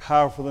more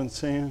powerful than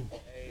sin.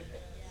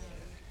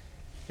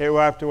 It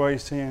wiped away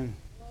sin.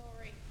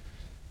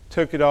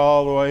 Took it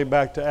all the way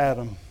back to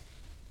Adam.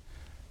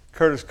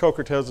 Curtis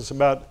Coker tells us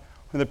about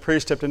when the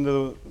priest stepped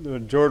into the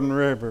Jordan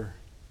River,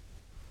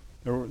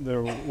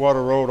 the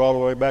water rolled all the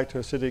way back to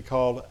a city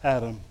called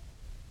Adam.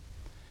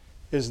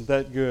 Isn't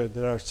that good?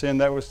 That our sin,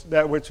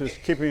 that which was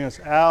keeping us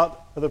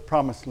out of the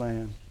promised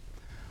land,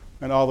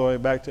 went all the way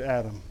back to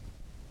Adam.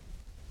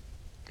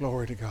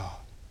 Glory to God.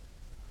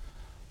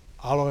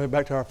 All the way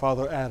back to our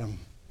father Adam,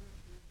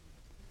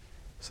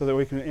 so that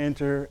we can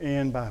enter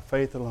in by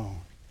faith alone.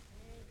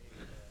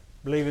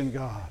 Believe in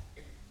God.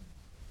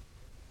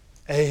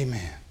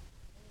 Amen.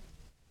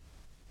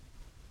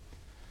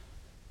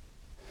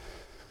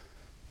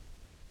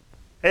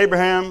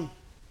 Abraham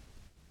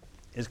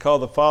is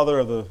called the father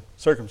of the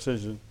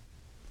circumcision,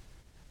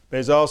 but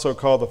he's also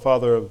called the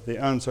father of the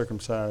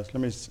uncircumcised.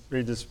 Let me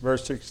read this,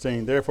 verse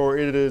 16. Therefore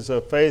it is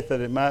of faith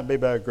that it might be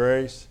by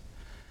grace,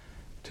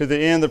 to the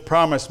end the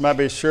promise might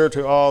be sure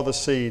to all the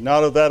seed,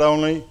 not of that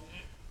only,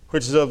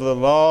 which is of the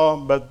law,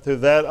 but to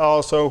that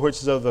also which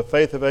is of the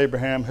faith of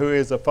Abraham, who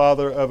is the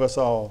father of us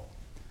all.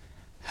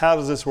 How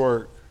does this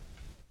work?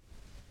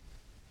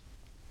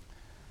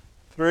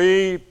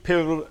 Three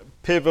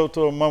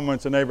pivotal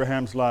moments in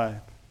Abraham's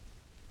life.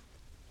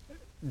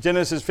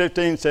 Genesis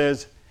 15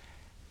 says,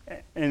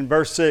 in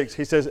verse 6,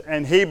 he says,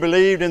 and he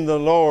believed in the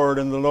Lord,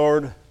 and the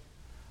Lord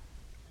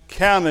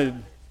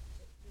counted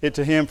it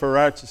to him for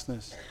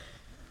righteousness.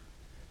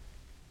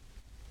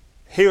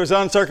 He was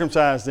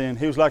uncircumcised then.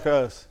 He was like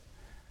us.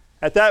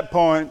 At that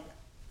point,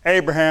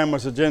 Abraham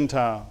was a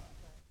Gentile.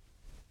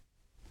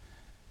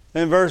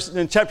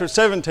 In chapter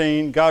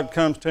 17, God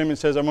comes to him and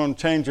says, I'm going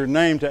to change your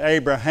name to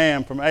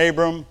Abraham, from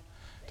Abram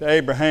to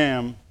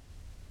Abraham.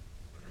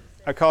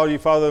 I call you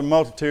father of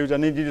multitudes. I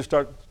need you to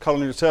start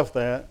calling yourself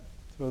that.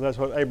 So that's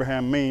what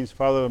Abraham means,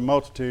 father of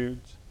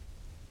multitudes.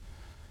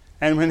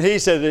 And when he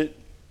said it,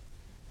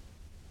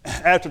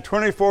 after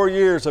 24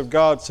 years of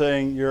God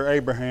saying, you're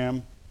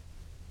Abraham,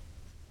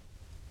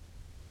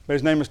 but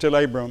his name is still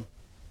Abram,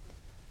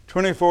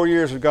 24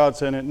 years of God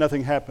saying it,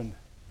 nothing happened.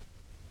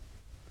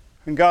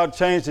 When God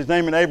changed his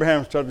name and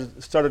Abraham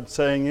started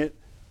saying it,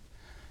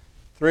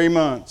 3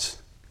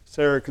 months,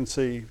 Sarah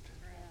conceived.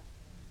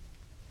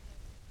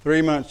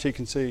 3 months she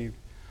conceived.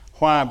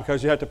 Why?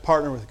 Because you have to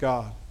partner with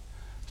God.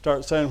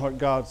 Start saying what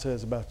God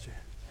says about you.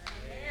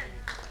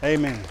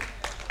 Amen. Amen.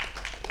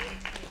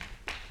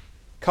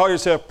 Call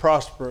yourself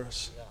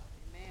prosperous.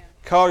 Amen.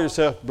 Call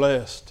yourself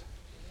blessed.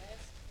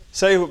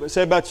 Say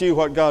about you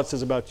what God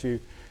says about you.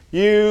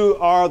 You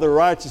are the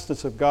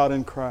righteousness of God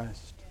in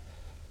Christ.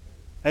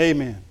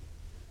 Amen.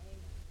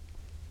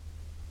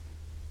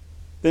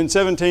 Then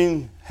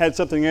 17 had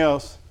something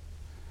else.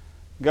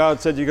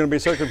 God said, you're going to be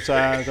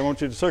circumcised. I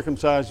want you to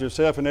circumcise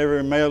yourself and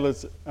every male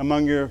that's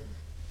among your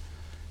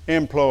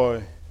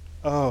employ.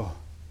 Oh,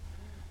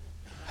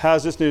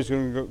 how's this news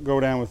going to go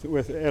down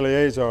with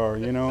Eleazar,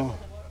 you know?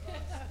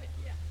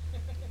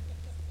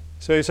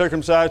 So he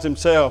circumcised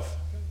himself.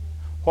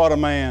 What a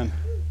man.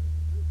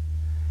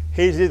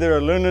 He's either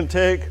a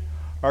lunatic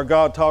or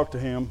God talked to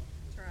him.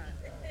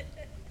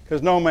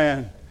 Because no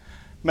man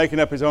making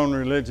up his own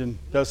religion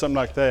does something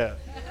like that.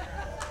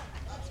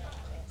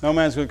 No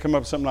man's going to come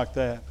up with something like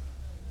that.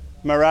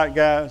 Am I right,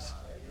 guys?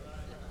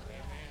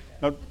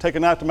 Don't take a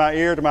knife to my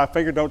ear, to my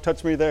finger, don't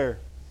touch me there.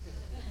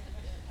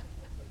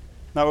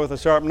 Not with a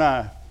sharp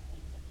knife.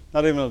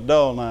 Not even a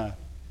dull knife.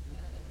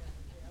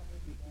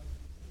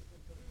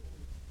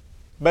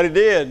 But he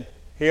did.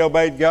 He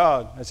obeyed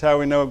God. That's how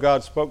we know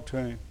God spoke to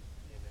him.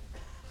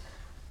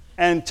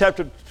 And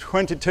chapter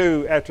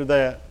 22 after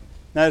that,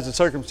 now as a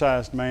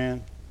circumcised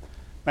man,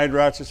 made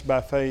righteous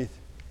by faith.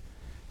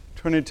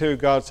 22,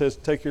 God says,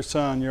 take your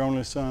son, your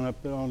only son,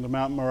 up on the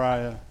Mount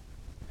Moriah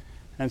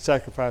and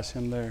sacrifice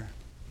him there.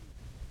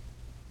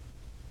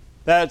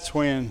 That's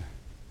when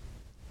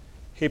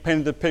he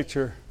painted the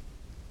picture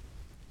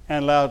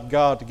and allowed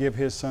God to give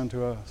his son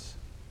to us.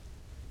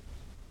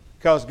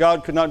 Because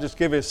God could not just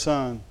give his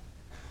son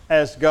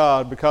as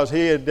God, because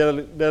he had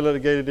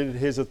delegated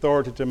his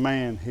authority to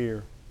man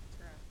here.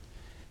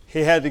 He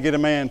had to get a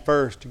man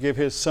first to give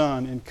his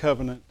son in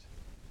covenant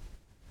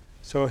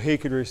so he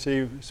could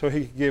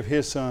give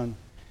his son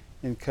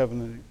in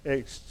covenant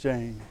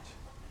exchange.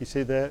 You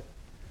see that?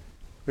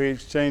 We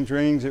exchange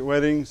rings at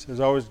weddings. There's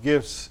always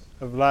gifts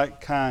of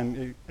like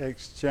kind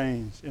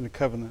exchanged in a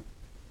covenant.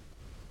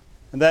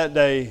 And that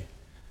day,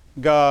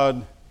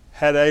 God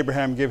had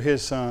Abraham give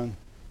his son.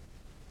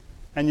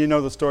 And you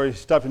know the story. He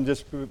stopped him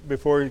just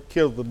before he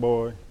killed the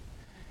boy.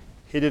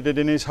 He did it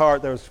in his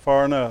heart that was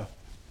far enough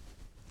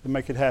to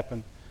make it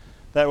happen.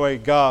 That way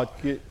God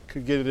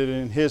could get it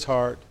in his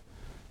heart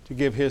to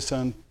give his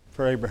son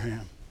for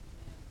Abraham.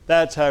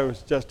 That's how he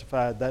was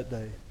justified that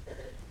day.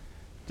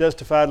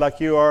 Justified like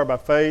you are by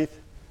faith.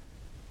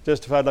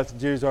 Justified like the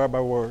Jews are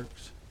by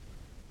works.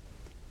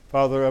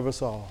 Father of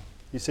us all.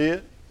 You see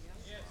it?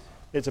 Yes.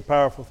 It's a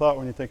powerful thought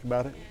when you think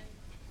about it.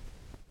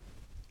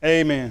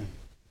 Amen.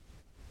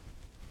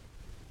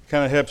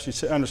 Kind of helps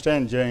you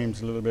understand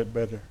James a little bit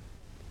better.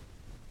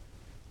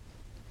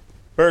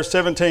 Verse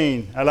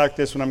 17. I like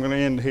this one. I'm going to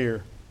end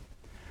here.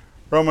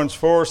 Romans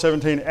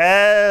 4:17.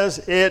 As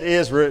it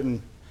is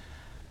written,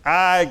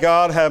 I,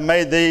 God, have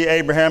made thee,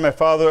 Abraham, a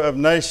father of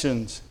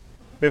nations,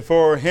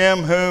 before him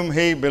whom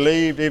he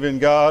believed, even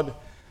God,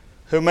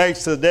 who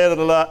makes the dead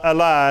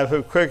alive,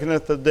 who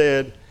quickeneth the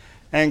dead,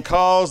 and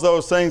calls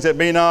those things that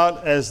be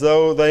not as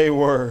though they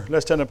were.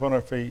 Let's stand up on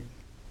our feet.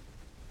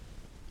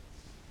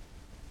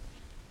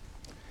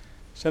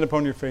 Stand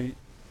upon your feet.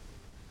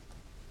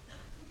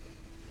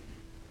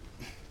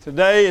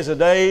 Today is a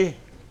day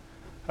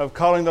of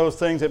calling those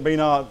things that be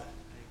not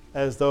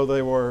as though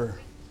they were.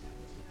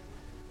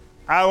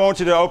 I want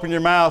you to open your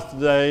mouth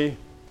today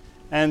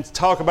and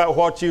talk about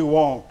what you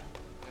want.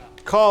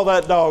 Call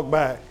that dog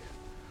back.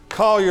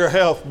 Call your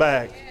health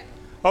back.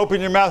 Open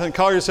your mouth and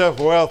call yourself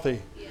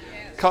wealthy.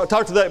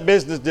 Talk to that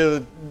business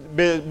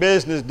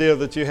deal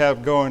that you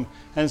have going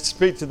and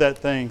speak to that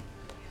thing.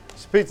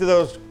 Speak to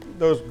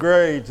those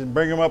grades and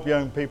bring them up,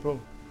 young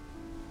people.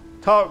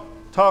 Talk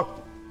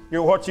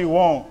what you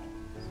want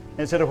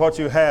instead of what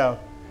you have.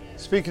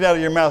 Speak it out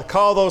of your mouth.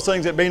 Call those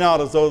things that be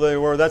not as though they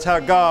were. That's how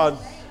God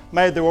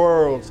made the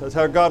worlds. That's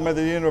how God made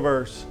the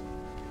universe.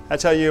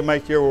 That's how you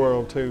make your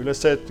world too. Let's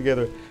say it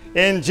together.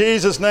 In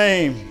Jesus'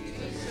 name,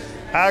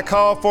 I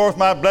call forth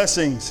my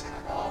blessings.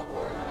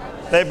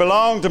 They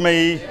belong to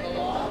me.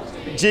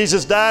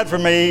 Jesus died for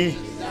me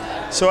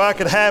so I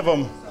could have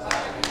them.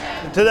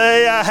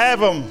 Today I have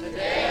them.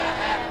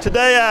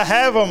 Today I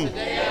have them.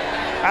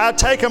 I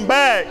take them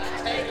back.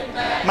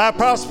 My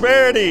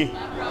prosperity,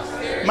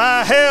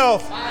 my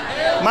health,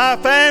 my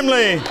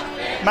family,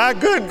 my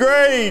good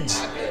grades,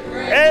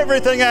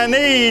 everything I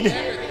need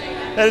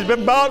that has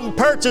been bought and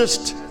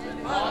purchased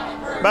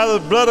by the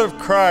blood of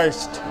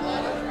Christ.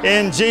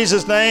 In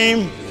Jesus'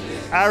 name,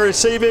 I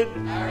receive it.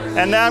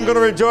 And now I'm going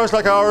to rejoice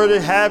like I already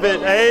have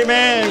it.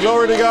 Amen.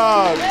 Glory to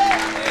God.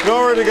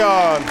 Glory to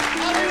God.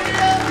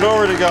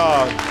 Glory to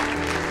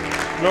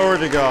God. Glory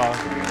to God.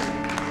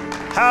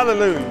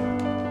 Hallelujah.